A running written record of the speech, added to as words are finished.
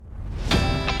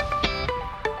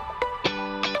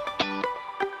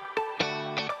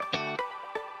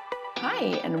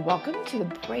Hi, and welcome to the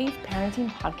Brave Parenting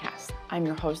Podcast. I'm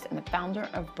your host and the founder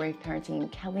of Brave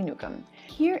Parenting, Kelly Newcomb.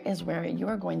 Here is where you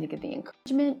are going to get the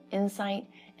encouragement, insight,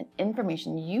 and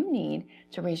information you need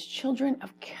to raise children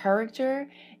of character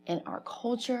in our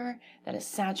culture that is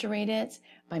saturated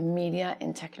by media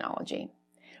and technology.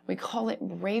 We call it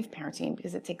Brave Parenting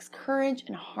because it takes courage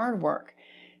and hard work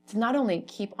to not only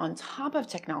keep on top of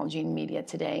technology and media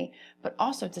today, but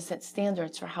also to set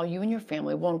standards for how you and your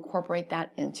family will incorporate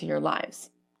that into your lives.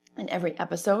 In every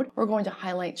episode, we're going to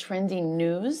highlight trending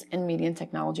news in media and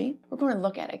technology. We're going to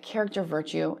look at a character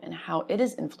virtue and how it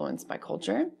is influenced by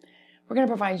culture. We're going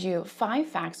to provide you 5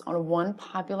 facts on one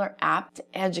popular app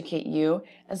to educate you,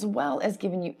 as well as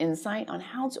giving you insight on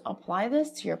how to apply this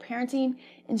to your parenting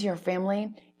and to your family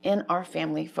in our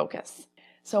Family Focus.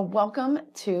 So welcome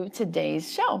to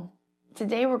today's show.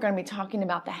 Today we're going to be talking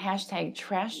about the hashtag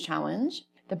trash challenge,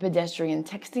 the pedestrian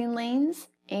texting lanes,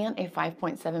 and a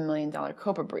 $5.7 million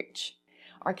COPPA breach.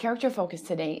 Our character focus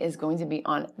today is going to be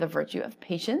on the virtue of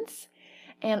patience,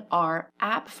 and our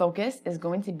app focus is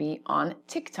going to be on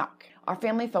TikTok. Our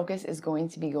family focus is going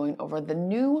to be going over the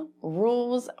new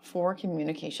rules for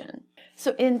communication.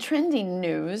 So in trending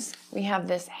news, we have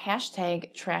this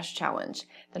hashtag trash challenge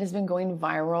that has been going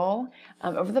viral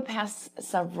over the past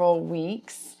several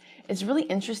weeks. It's really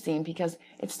interesting because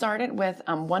it started with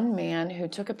one man who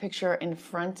took a picture in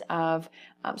front of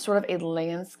sort of a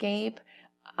landscape,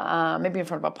 maybe in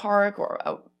front of a park or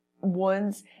a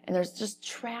woods, and there's just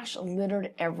trash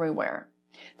littered everywhere.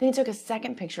 Then he took a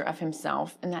second picture of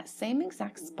himself in that same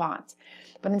exact spot,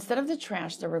 but instead of the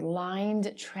trash, there were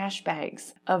lined trash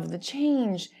bags of the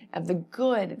change, of the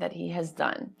good that he has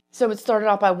done. So it started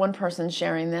off by one person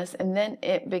sharing this, and then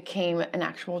it became an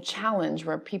actual challenge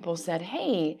where people said,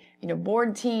 hey,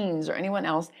 bored teens or anyone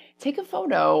else, take a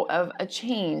photo of a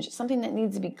change, something that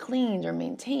needs to be cleaned or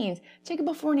maintained, take a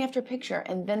before and after picture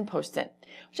and then post it,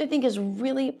 which I think is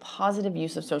really positive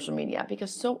use of social media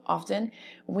because so often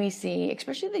we see,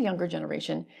 especially the younger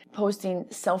generation, posting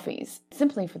selfies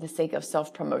simply for the sake of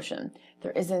self-promotion.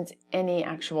 There isn't any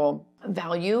actual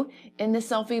value in the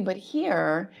selfie, but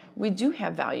here we do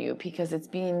have value because it's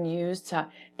being used to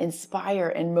inspire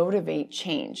and motivate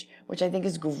change, which I think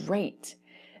is great.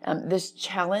 This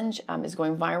challenge is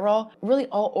going viral really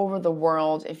all over the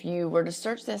world. If you were to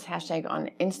search this hashtag on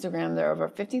Instagram, there are over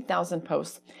 50,000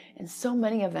 posts, and so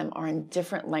many of them are in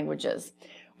different languages,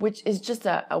 which is just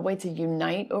a way to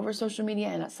unite over social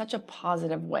media in such a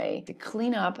positive way to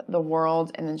clean up the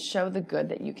world and then show the good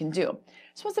that you can do.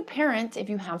 So as a parent, if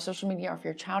you have social media or if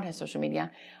your child has social media,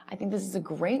 I think this is a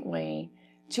great way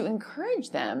to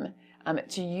encourage them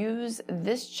to use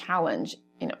this challenge,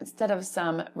 instead of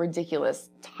some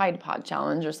ridiculous Tide Pod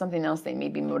challenge or something else they may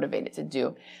be motivated to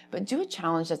do, but do a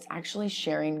challenge that's actually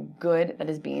sharing good that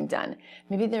is being done.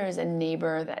 Maybe there is a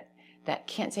neighbor that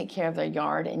can't take care of their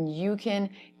yard, and you can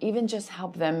even just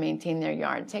help them maintain their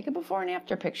yard. Take a before and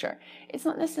after picture. It's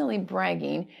not necessarily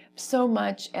bragging so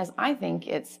much as I think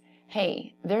it's,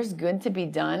 hey, there's good to be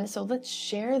done, so let's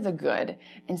share the good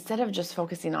instead of just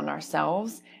focusing on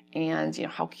ourselves and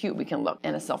how cute we can look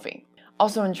in a selfie.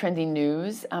 Also in trending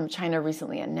news, China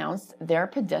recently announced their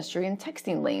pedestrian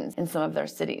texting lanes in some of their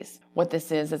cities. What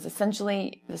this is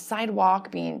essentially the sidewalk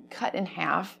being cut in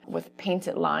half with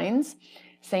painted lines,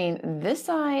 saying this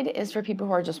side is for people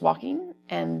who are just walking,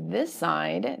 and this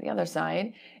side, the other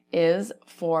side, is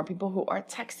for people who are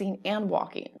texting and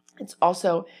walking. It's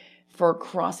also for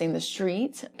crossing the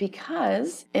street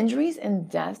because injuries and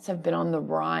deaths have been on the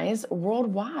rise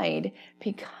worldwide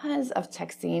because of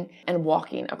texting and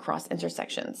walking across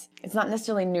intersections. It's not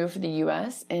necessarily new for the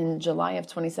US. In July of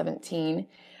 2017,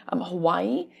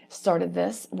 Hawaii started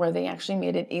this where they actually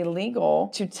made it illegal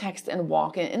to text and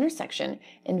walk in an intersection,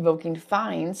 invoking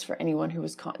fines for anyone who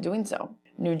was caught doing so.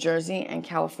 New Jersey and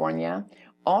California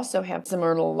also have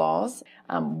similar laws.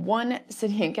 One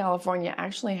city in California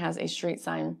actually has a street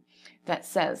sign that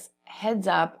says, heads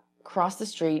up, cross the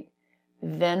street,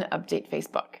 then update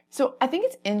Facebook. So I think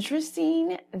it's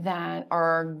interesting that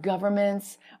our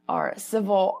governments, our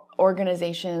civil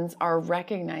organizations are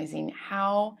recognizing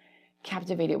how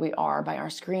captivated we are by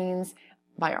our screens,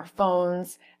 by our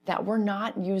phones, that we're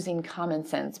not using common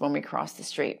sense when we cross the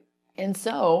street. And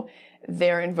so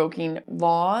they're invoking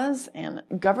laws and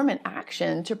government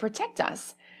action to protect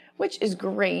us, which is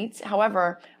great.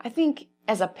 However, I think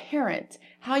as a parent,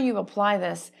 how you apply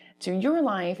this to your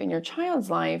life and your child's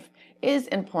life is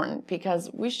important because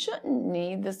we shouldn't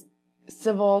need this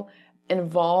civil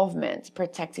involvement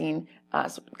protecting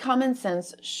us. Common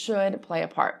sense should play a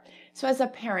part. So as a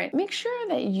parent, make sure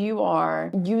that you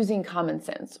are using common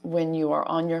sense when you are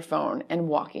on your phone and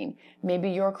walking. Maybe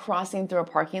you're crossing through a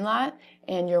parking lot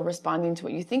and you're responding to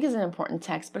what you think is an important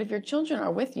text, but if your children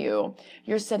are with you,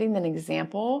 you're setting an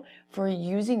example for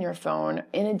using your phone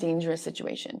in a dangerous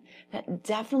situation. That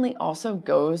definitely also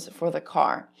goes for the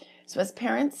car. So as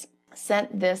parents,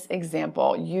 set this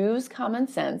example, use common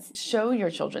sense, show your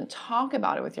children, talk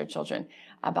about it with your children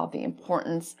about the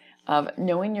importance of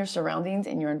knowing your surroundings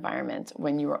and your environment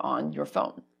when you are on your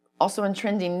phone. Also in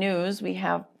trending news, we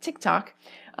have TikTok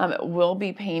will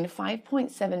be paying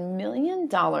 $5.7 million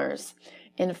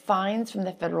in fines from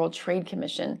the Federal Trade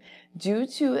Commission due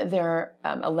to their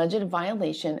alleged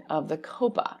violation of the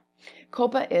COPPA.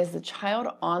 COPPA is the Child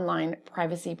Online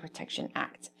Privacy Protection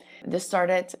Act. This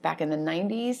started back in the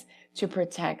 90s to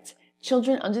protect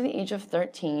children under the age of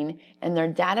 13 and their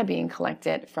data being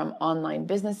collected from online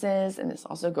businesses, and this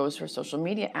also goes for social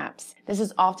media apps. This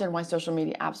is often why social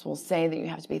media apps will say that you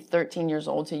have to be 13 years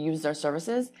old to use their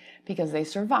services, because they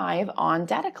survive on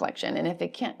data collection. And if they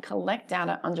can't collect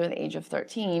data under the age of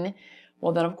 13,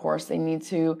 well then of course they need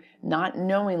to not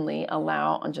knowingly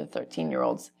allow under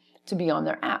 13-year-olds to be on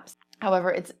their apps.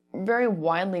 However, it's very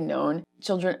widely known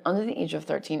children under the age of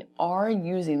 13 are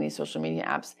using these social media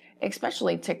apps,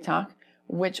 especially TikTok,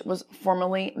 which was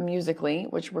formerly Musical.ly,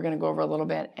 which we're going to go over a little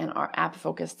bit in our app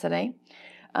focus today.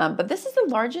 But this is the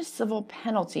largest civil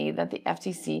penalty that the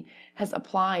FTC has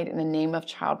applied in the name of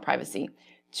child privacy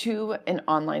to an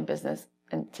online business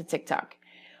and to TikTok.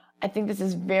 I think this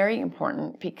is very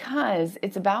important because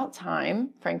it's about time,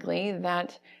 frankly,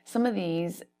 that some of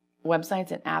these websites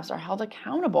and apps are held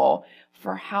accountable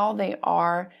for how they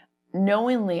are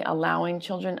knowingly allowing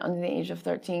children under the age of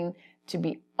 13 to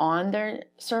be on their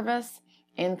service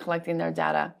and collecting their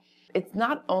data. It's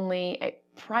not only a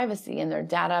privacy in their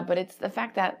data, but it's the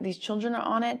fact that these children are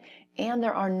on it and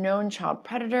there are known child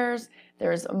predators.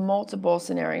 There's multiple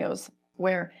scenarios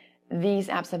where these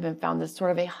apps have been found as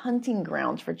sort of a hunting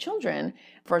ground for children,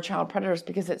 for child predators,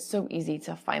 because it's so easy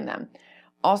to find them.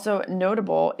 Also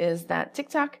notable is that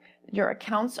TikTok, your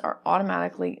accounts are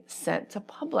automatically set to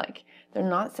public. They're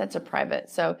not set to private.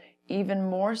 So even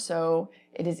more so,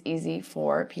 it is easy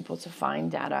for people to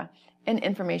find data and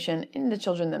information in the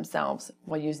children themselves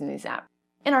while using these apps.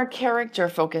 In our character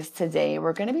focus today,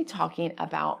 we're going to be talking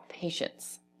about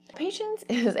patience. Patience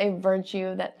is a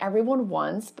virtue that everyone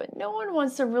wants, but no one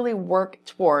wants to really work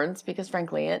towards because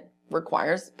frankly, it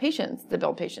requires patience to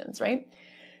build patience, right?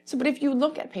 So, but if you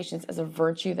look at patience as a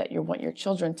virtue that you want your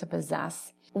children to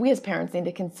possess, we as parents need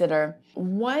to consider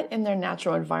what in their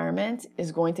natural environment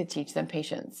is going to teach them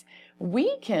patience.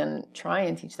 We can try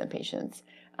and teach them patience,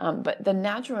 but the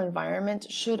natural environment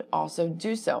should also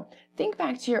do so. Think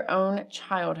back to your own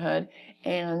childhood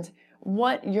and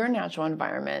what your natural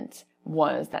environment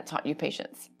was that taught you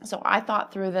patience. So I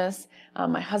thought through this.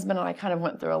 My husband and I kind of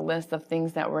went through a list of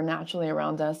things that were naturally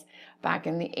around us back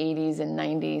in the 80s and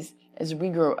 90s as we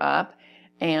grew up.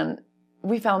 And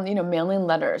we found, mailing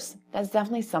letters. That's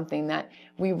definitely something that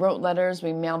we wrote letters,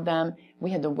 we mailed them,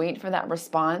 we had to wait for that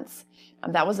response.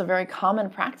 That was a very common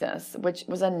practice, which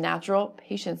was a natural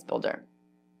patience builder.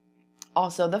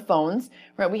 Also the phones,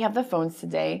 right? We have the phones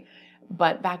today,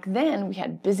 but back then we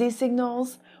had busy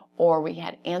signals, or we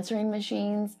had answering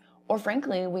machines, or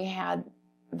frankly, we had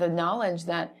the knowledge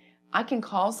that I can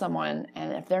call someone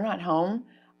and if they're not home,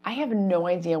 I have no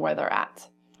idea where they're at.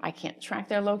 I can't track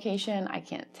their location. I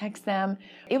can't text them.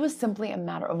 It was simply a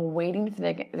matter of waiting for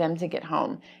them to get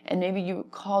home. And maybe you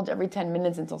called every 10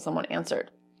 minutes until someone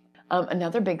answered.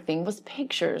 Another big thing was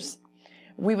pictures.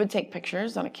 We would take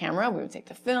pictures on a camera. We would take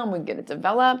the film. We'd get it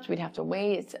developed. We'd have to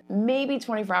wait maybe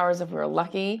 24 hours if we were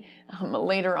lucky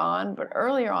later on. But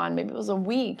earlier on, maybe it was a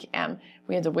week, and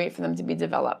we had to wait for them to be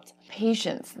developed.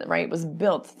 Patience, right, was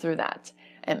built through that.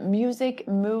 And music,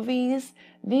 movies,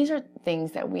 these are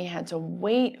things that we had to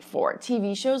wait for.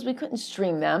 TV shows, we couldn't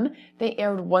stream them. They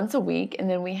aired once a week, and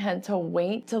then we had to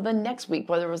wait till the next week,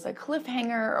 whether it was a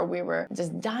cliffhanger or we were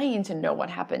just dying to know what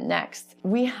happened next.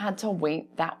 We had to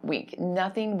wait that week.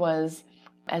 Nothing was,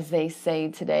 as they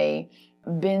say today,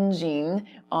 binging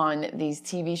on these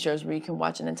TV shows where you can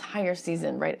watch an entire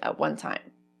season right at one time.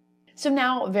 So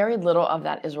now very little of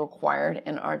that is required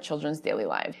in our children's daily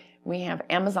lives. We have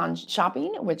Amazon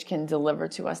Shopping, which can deliver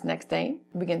to us next day.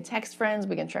 We can text friends,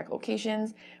 we can track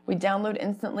locations, we download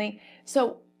instantly.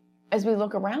 So as we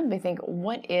look around, we think,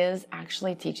 what is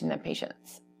actually teaching them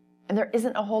patience? And there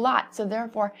isn't a whole lot. So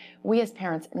therefore, we as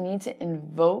parents need to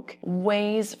invoke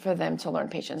ways for them to learn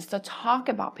patience, to talk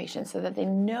about patience so that they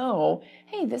know,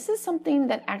 hey, this is something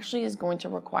that actually is going to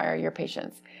require your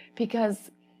patience. Because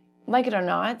Like it or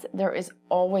not, there is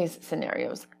always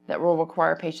scenarios that will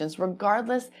require patience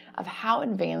regardless of how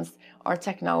advanced our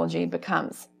technology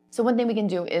becomes. So one thing we can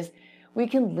do is we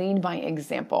can lead by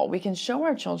example. We can show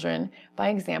our children by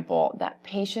example that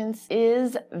patience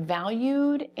is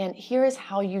valued, and here is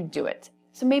how you do it.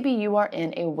 So maybe you are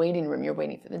in a waiting room. You're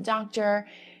waiting for the doctor.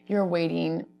 You're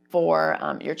waiting for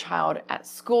your child at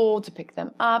school to pick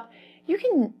them up. You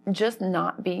can just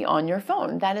not be on your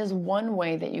phone. That is one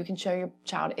way that you can show your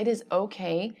child it is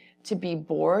okay to be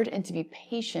bored and to be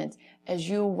patient as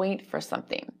you wait for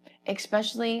something.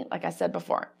 Especially, like I said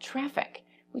before, traffic.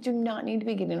 We do not need to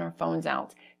be getting our phones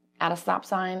out at a stop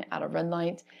sign, at a red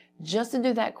light, just to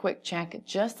do that quick check,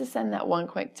 just to send that one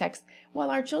quick text, while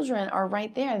our children are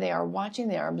right there. They are watching,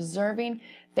 they are observing,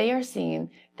 they are seeing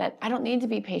that I don't need to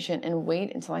be patient and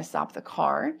wait until I stop the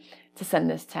car to send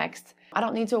this text. I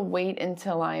don't need to wait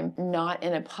until I'm not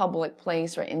in a public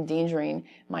place or endangering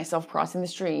myself crossing the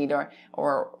street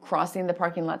or crossing the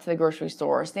parking lot to the grocery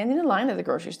store or standing in line at the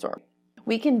grocery store.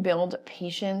 We can build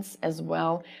patience as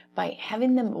well by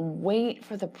having them wait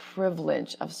for the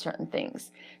privilege of certain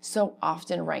things. So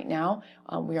often right now,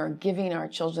 we are giving our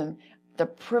children the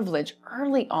privilege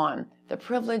early on, the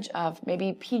privilege of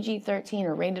maybe PG-13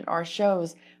 or rated R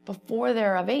shows before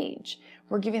they're of age.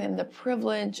 We're giving them the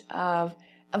privilege of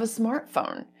a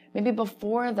smartphone. Maybe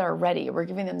before they're ready. We're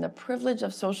giving them the privilege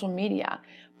of social media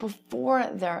before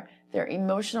their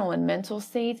emotional and mental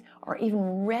state are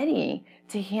even ready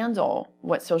to handle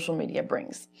what social media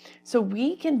brings. So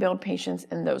we can build patience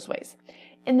in those ways.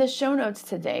 In the show notes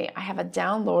today, I have a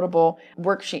downloadable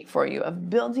worksheet for you of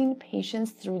building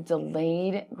patience through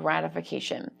delayed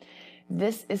gratification.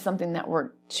 This is something that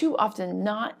we're too often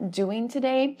not doing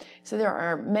today. So there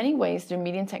are many ways through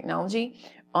media and technology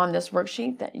on this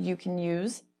worksheet that you can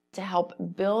use to help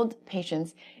build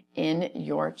patience in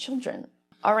your children.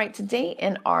 All right, today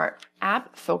in our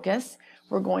app focus,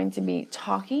 we're going to be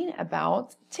talking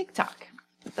about TikTok.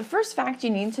 The first fact you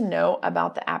need to know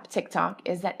about the app TikTok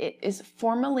is that it is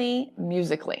formerly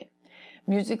Musical.ly.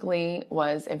 Musical.ly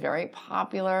was a very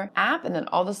popular app, and then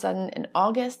all of a sudden in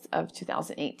August of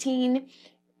 2018,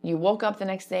 you woke up the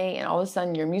next day and all of a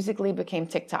sudden your Musical.ly became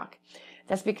TikTok.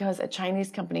 That's because a Chinese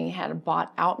company had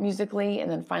bought out Musical.ly, and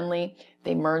then finally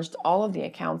they merged all of the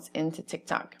accounts into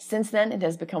TikTok. Since then, it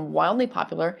has become wildly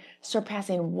popular,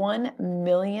 surpassing 1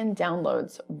 million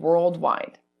downloads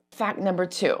worldwide. Fact number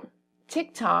 2,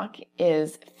 TikTok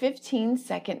is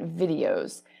 15-second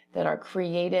videos that are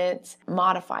created,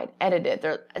 modified, edited.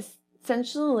 They're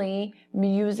essentially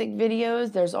music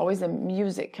videos. There's always a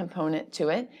music component to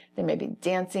it. There may be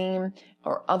dancing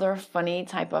or other funny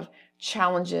type of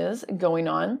challenges going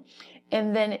on.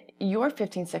 And then your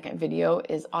 15-second video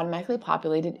is automatically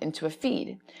populated into a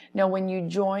feed. Now, when you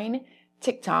join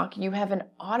TikTok, you have an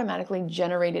automatically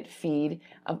generated feed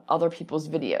of other people's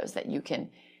videos that you can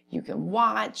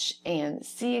watch and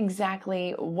see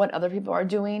exactly what other people are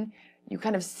doing. You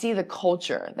kind of see the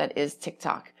culture that is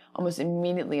TikTok almost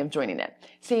immediately of joining it.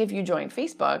 Say if you join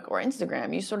Facebook or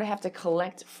Instagram, you sort of have to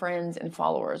collect friends and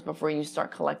followers before you start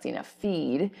collecting a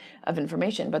feed of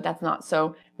information, but that's not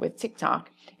so with TikTok.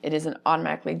 It is an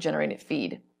automatically generated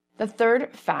feed. The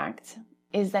third fact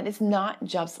is that it's not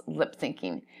just lip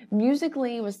syncing.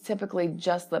 Musical.ly was typically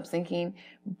just lip syncing,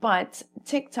 but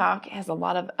TikTok has a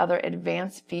lot of other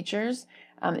advanced features.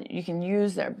 You can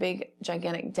use their big,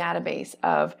 gigantic database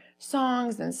of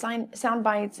songs and sound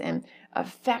bites and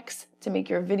effects to make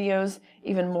your videos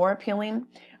even more appealing.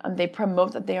 They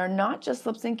promote that they are not just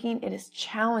lip syncing, it is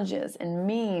challenges and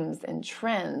memes and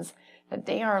trends, that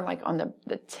they are like on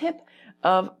the tip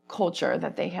of culture,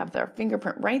 that they have their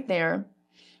fingerprint right there,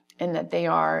 and that they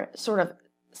are sort of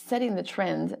setting the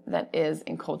trend that is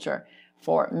in culture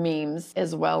for memes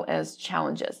as well as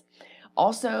challenges.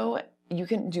 Also, you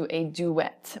can do a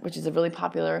duet, which is a really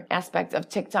popular aspect of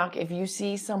TikTok. If you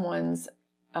see someone's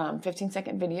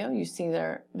 15-second video, you see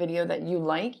their video that you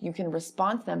like, you can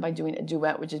respond to them by doing a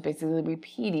duet, which is basically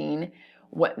repeating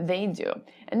what they do.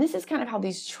 And this is kind of how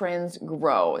these trends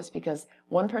grow. It's because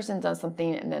one person does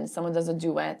something and then someone does a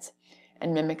duet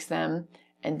and mimics them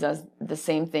and does the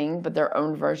same thing, but their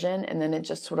own version, and then it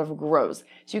just sort of grows.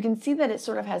 So you can see that it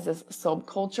sort of has this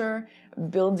subculture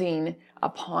building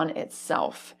upon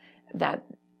itself, that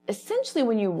essentially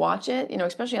when you watch it,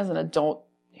 especially as an adult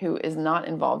who is not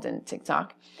involved in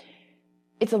TikTok,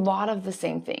 it's a lot of the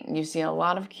same thing. You see a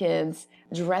lot of kids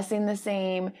dressing the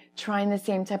same, trying the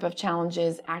same type of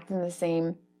challenges, acting the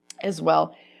same as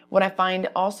well. What I find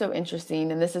also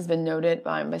interesting, and this has been noted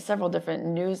by several different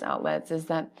news outlets, is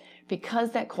that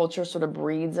because that culture sort of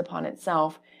breeds upon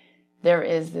itself, there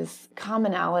is this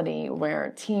commonality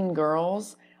where teen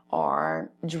girls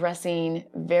are dressing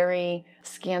very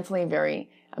scantily, very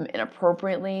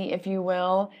inappropriately, if you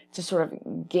will, to sort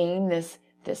of gain this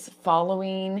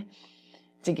following,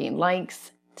 to gain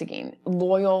likes, to gain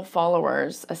loyal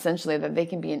followers, essentially, that they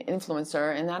can be an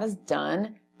influencer. And that is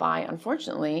done by,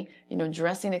 unfortunately,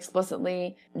 dressing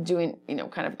explicitly, doing,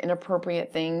 kind of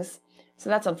inappropriate things. So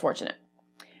that's unfortunate.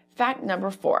 Fact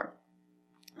number 4.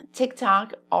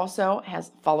 TikTok also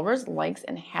has followers, likes,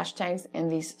 and hashtags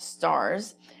and these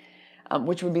stars,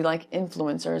 which would be like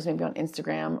influencers, maybe on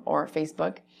Instagram or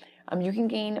Facebook. You can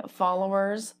gain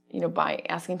followers, by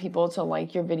asking people to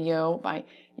like your video, by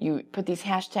you put these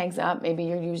hashtags up. Maybe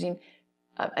you're using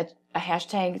a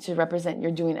hashtag to represent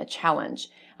you're doing a challenge.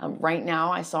 Right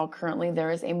now, I saw currently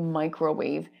there is a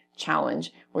microwave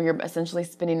challenge where you're essentially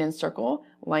spinning in circle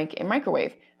like a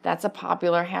microwave. That's a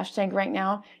popular hashtag right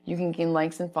now. You can gain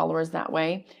likes and followers that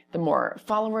way. The more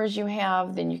followers you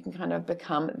have, then you can kind of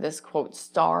become this quote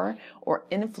star or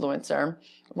influencer,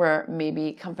 where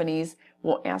maybe companies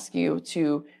will ask you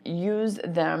to use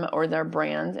them or their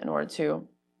brand in order to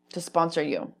sponsor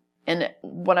you. And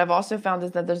what I've also found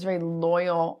is that there's very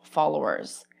loyal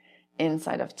followers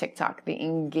inside of TikTok. The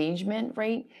engagement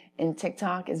rate in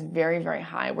TikTok is very, very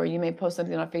high, where you may post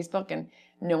something on Facebook and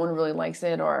no one really likes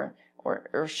it or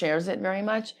shares it very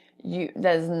much.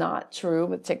 That is not true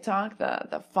with TikTok.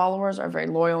 The followers are very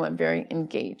loyal and very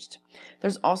engaged.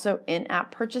 There's also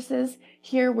in-app purchases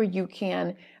here where you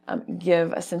can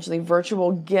give essentially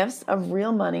virtual gifts of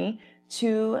real money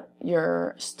to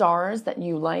your stars that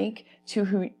you like, to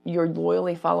who you're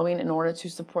loyally following, in order to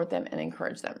support them and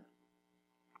encourage them.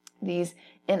 These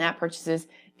in-app purchases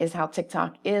is how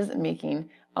TikTok is making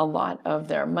a lot of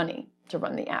their money to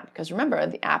run the app. Because remember,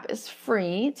 the app is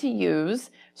free to use.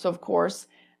 So of course,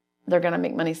 they're going to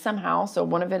make money somehow. So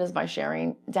one of it is by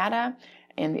sharing data,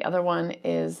 and the other one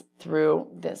is through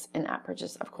this in-app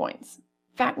purchase of coins.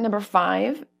 Fact number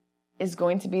 5 is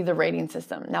going to be the rating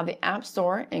system. Now, the App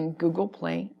Store and Google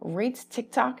Play rates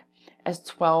TikTok as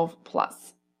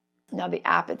 12+. Now, the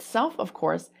app itself, of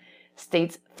course,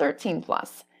 states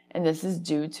 13+. And this is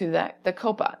due to the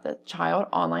COPPA, the Child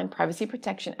Online Privacy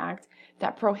Protection Act,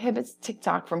 that prohibits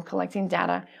TikTok from collecting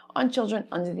data on children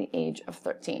under the age of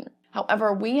 13.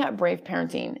 However, we at Brave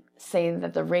Parenting say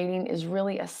that the rating is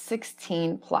really a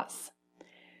 16+.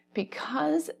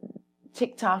 Because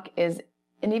TikTok is,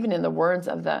 and even in the words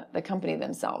of the company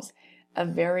themselves, a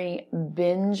very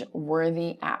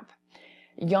binge-worthy app.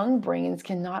 Young brains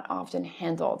cannot often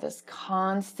handle this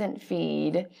constant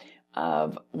feed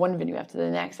of one video after the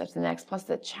next, plus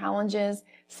the challenges.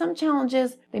 Some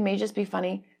challenges, they may just be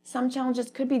funny. Some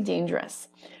challenges could be dangerous.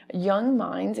 Young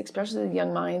minds, especially the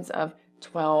young minds of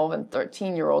 12 and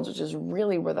 13-year-olds, which is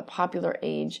really where the popular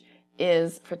age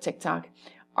is for TikTok,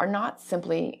 are not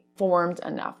simply formed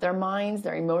enough. Their minds,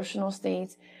 their emotional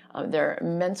states, their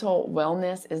mental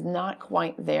wellness is not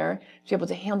quite there to be able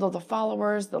to handle the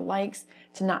followers, the likes,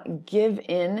 to not give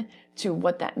in to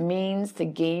what that means to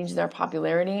gauge their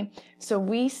popularity. So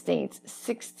we state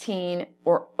 16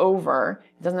 or over.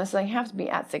 It doesn't necessarily have to be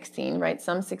at 16, right?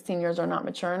 Some 16-year-olds are not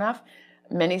mature enough.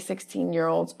 Many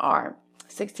 16-year-olds are.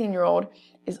 16-year-old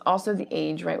is also the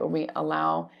age, right, where we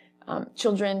allow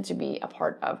children to be a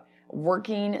part of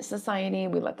working society.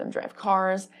 We let them drive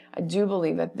cars. I do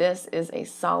believe that this is a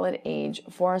solid age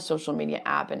for a social media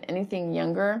app, and anything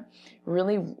younger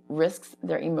really risks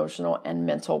their emotional and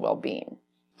mental well-being.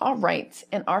 All right,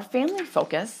 in our family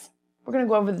focus, we're going to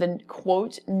go over the,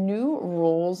 quote, new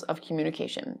rules of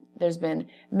communication. There's been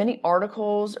many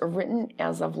articles written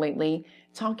as of lately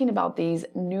talking about these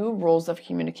new rules of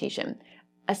communication.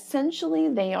 Essentially,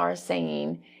 they are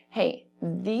saying, hey,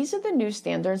 these are the new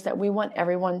standards that we want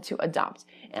everyone to adopt.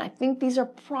 And I think these are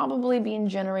probably being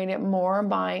generated more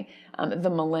by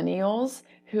the millennials,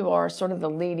 who are sort of the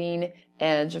leading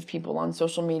edge of people on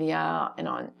social media and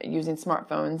on using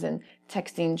smartphones and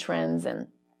texting trends.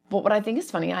 But what I think is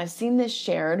funny, I've seen this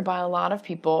shared by a lot of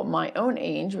people my own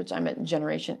age, which I'm at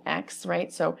Generation X,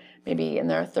 right? So maybe in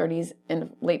their 30s,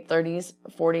 in late 30s,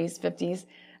 40s, 50s,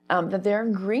 that they're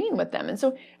agreeing with them. And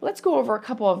so let's go over a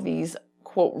couple of these,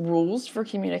 quote, rules for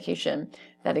communication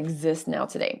that exist now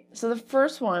today. So the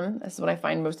first one, this is what I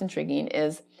find most intriguing,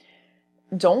 is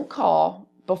don't call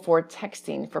before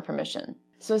texting for permission.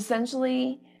 So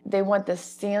essentially, they want the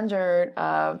standard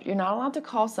of you're not allowed to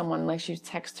call someone unless you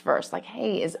text first. Like,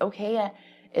 hey, is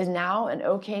now an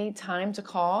okay time to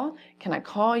call? Can I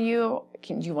call you?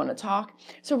 Do you want to talk?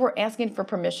 So we're asking for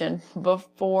permission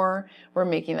before we're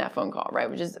making that phone call, right?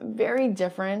 Which is very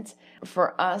different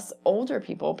for us older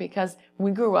people because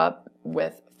we grew up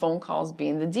with phone calls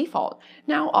being the default.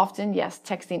 Now, often, yes,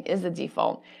 texting is the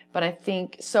default, but I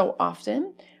think so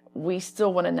often we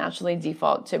still want to naturally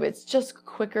default to it's just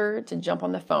quicker to jump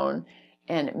on the phone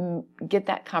and get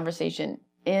that conversation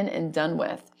in and done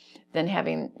with than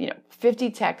having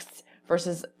 50 texts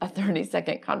versus a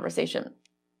 30-second conversation.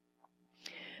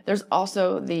 There's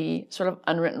also the sort of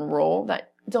unwritten rule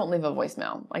that don't leave a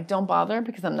voicemail. Like, don't bother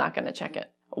because I'm not going to check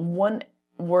it. One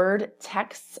word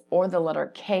texts or the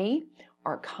letter K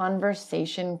are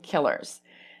conversation killers.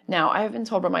 Now, I have been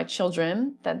told by my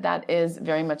children that that is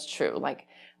very much true. Like,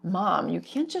 Mom, you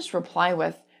can't just reply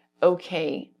with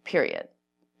okay, period,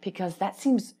 because that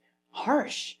seems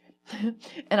harsh.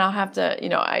 And I'll have to,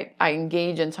 I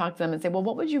engage and talk to them and say, well,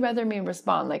 what would you rather me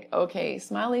respond? Like, okay,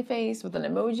 smiley face with an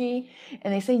emoji.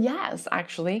 And they say, yes,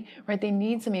 actually, right? They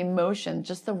need some emotion.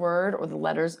 Just the word or the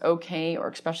letters okay, or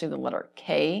especially the letter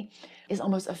K, is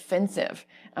almost offensive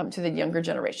to the younger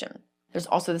generation. There's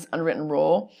also this unwritten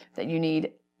rule that you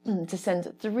need to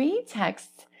send 3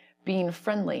 texts being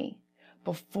friendly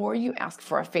before you ask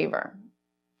for a favor.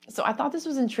 So I thought this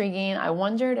was intriguing. I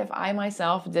wondered if I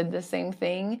myself did the same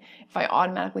thing, if I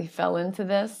automatically fell into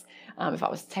this, if I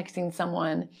was texting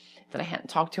someone that I hadn't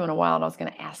talked to in a while and I was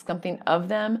going to ask something of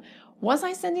them. Was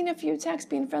I sending a few texts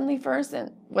being friendly first?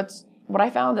 And what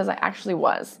I found is I actually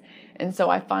was. And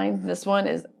so I find this one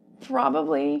is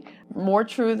probably more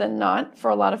true than not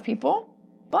for a lot of people.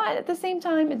 But at the same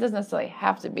time, it doesn't necessarily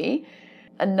have to be.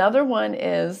 Another one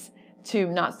is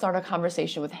to not start a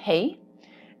conversation with hey,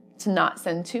 to not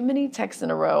send too many texts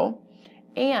in a row,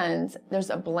 and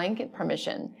there's a blanket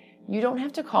permission. You don't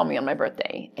have to call me on my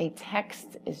birthday. A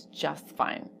text is just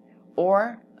fine.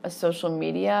 Or a social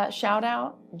media shout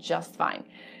out, just fine.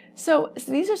 So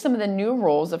these are some of the new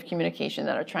rules of communication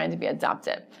that are trying to be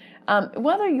adopted.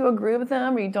 Whether you agree with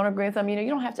them or you don't agree with them, you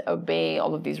don't have to obey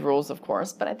all of these rules, of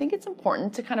course, but I think it's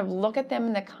important to kind of look at them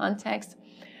in the context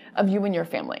of you and your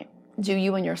family. Do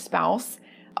you and your spouse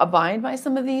abide by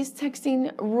some of these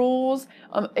texting rules?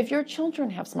 If your children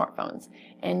have smartphones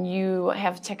and you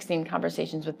have texting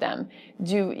conversations with them,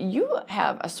 do you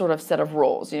have a sort of set of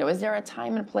rules? Is there a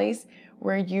time and place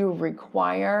where you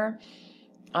require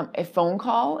a phone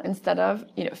call instead of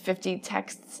 50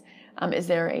 texts? Is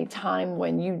there a time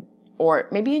when you, or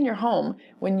maybe in your home,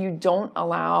 when you don't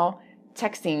allow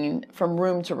texting from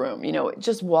room to room,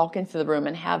 just walk into the room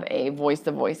and have a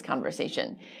voice-to-voice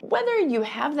conversation? Whether you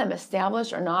have them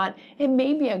established or not, it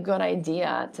may be a good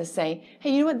idea to say,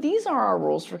 hey, you know what? These are our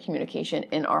rules for communication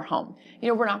in our home.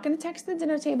 We're not going to text at the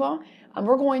dinner table.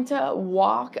 We're going to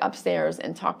walk upstairs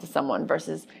and talk to someone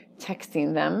versus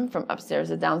texting them from upstairs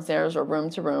to downstairs or room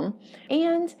to room.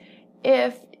 And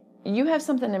if you have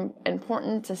something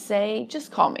important to say,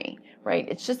 just call me. Right?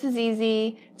 It's just as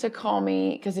easy to call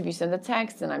me, because if you send a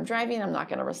text and I'm driving, I'm not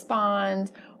going to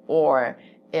respond. Or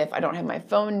if I don't have my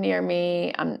phone near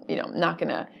me, I'm not going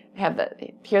to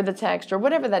hear the text or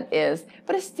whatever that is.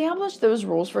 But establish those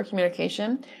rules for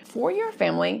communication for your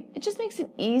family. It just makes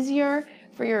it easier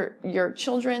for your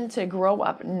children to grow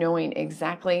up knowing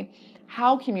exactly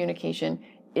how communication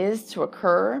is to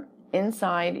occur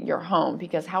inside your home,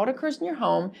 because how it occurs in your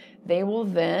home, they will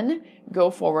then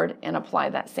go forward and apply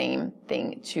that same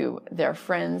thing to their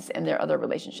friends and their other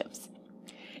relationships.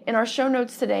 In our show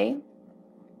notes today,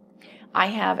 I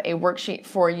have a worksheet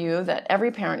for you that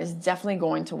every parent is definitely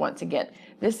going to want to get.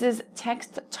 This is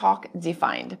Text Talk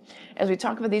Defined. As we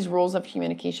talk about these rules of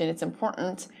communication, it's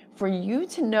important for you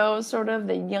to know sort of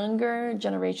the younger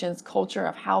generation's culture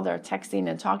of how they're texting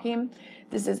and talking.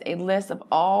 This is a list of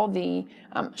all the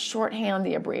shorthand,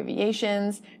 the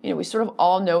abbreviations. We sort of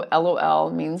all know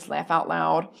LOL means laugh out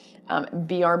loud.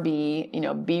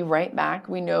 BRB, be right back.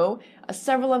 We know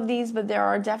several of these, but there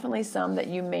are definitely some that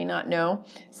you may not know.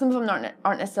 Some of them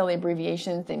aren't necessarily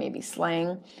abbreviations. They may be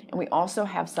slang. And we also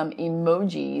have some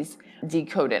emojis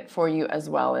decoded for you as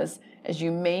well. As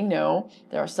you may know,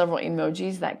 there are several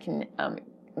emojis that can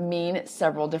mean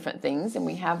several different things, and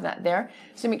we have that there.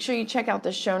 So make sure you check out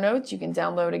the show notes. You can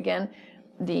download, again,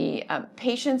 the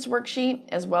patience worksheet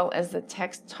as well as the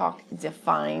Text Talk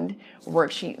Defined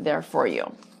worksheet there for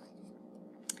you.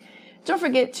 Don't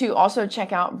forget to also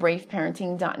check out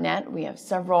braveparenting.net. We have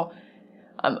several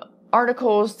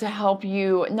articles to help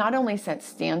you not only set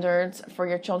standards for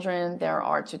your children. There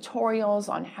are tutorials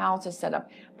on how to set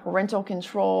up parental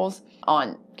controls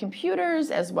on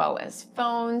computers as well as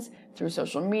phones, through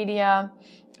social media,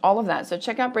 all of that. So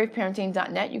check out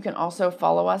braveparenting.net. You can also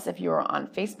follow us if you are on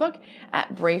Facebook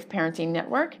at Brave Parenting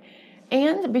Network.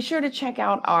 And be sure to check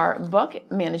out our book,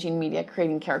 Managing Media,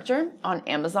 Creating Character, on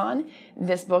Amazon.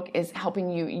 This book is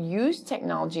helping you use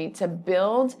technology to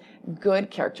build good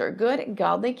character, good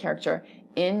godly character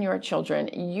in your children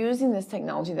using this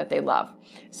technology that they love.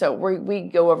 So we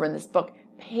go over in this book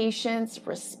patience,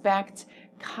 respect,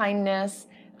 kindness,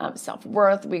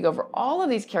 self-worth. We go over all of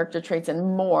these character traits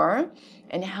and more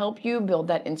and help you build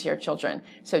that into your children.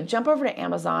 So jump over to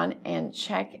Amazon and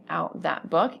check out that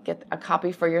book. Get a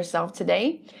copy for yourself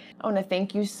today. I want to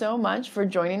thank you so much for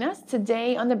joining us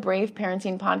today on the Brave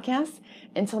Parenting Podcast.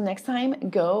 Until next time,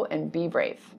 go and be brave.